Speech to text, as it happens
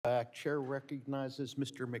back. Chair recognizes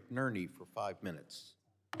Mr. McNerney for 5 minutes.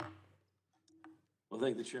 Well,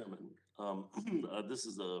 thank the chairman. This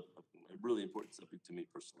is a really important subject to me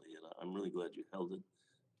personally, and I'm really glad you held it.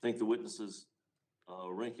 Thank the witnesses.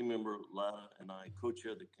 Ranking Member Latta and I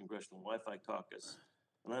co-chair the Congressional Wi-Fi Caucus,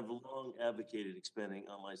 and I've long advocated expanding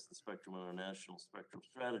unlicensed spectrum in our national spectrum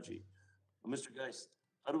strategy. Mr. Geist,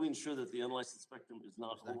 how do we ensure that the unlicensed spectrum is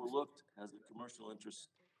not overlooked as the commercial interests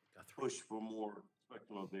push for more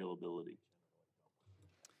spectrum availability?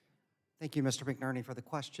 Thank you, Mr. McNerney, for the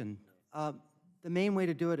question. The main way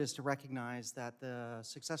to do it is to recognize that the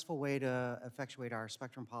successful way to effectuate our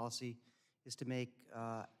spectrum policy is to make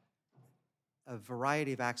a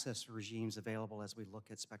variety of access regimes available as we look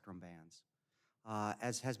at spectrum bands.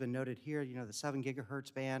 As has been noted here, the 7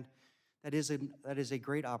 gigahertz band, that is a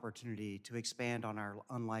great opportunity to expand on our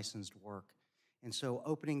unlicensed work. And so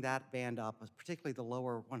opening that band up, particularly the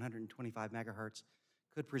lower 125 megahertz,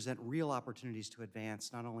 could present real opportunities to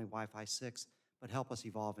advance not only Wi-Fi 6, but help us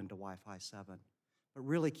evolve into Wi-Fi 7. But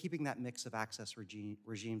really keeping that mix of access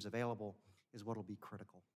regimes available is what will be critical.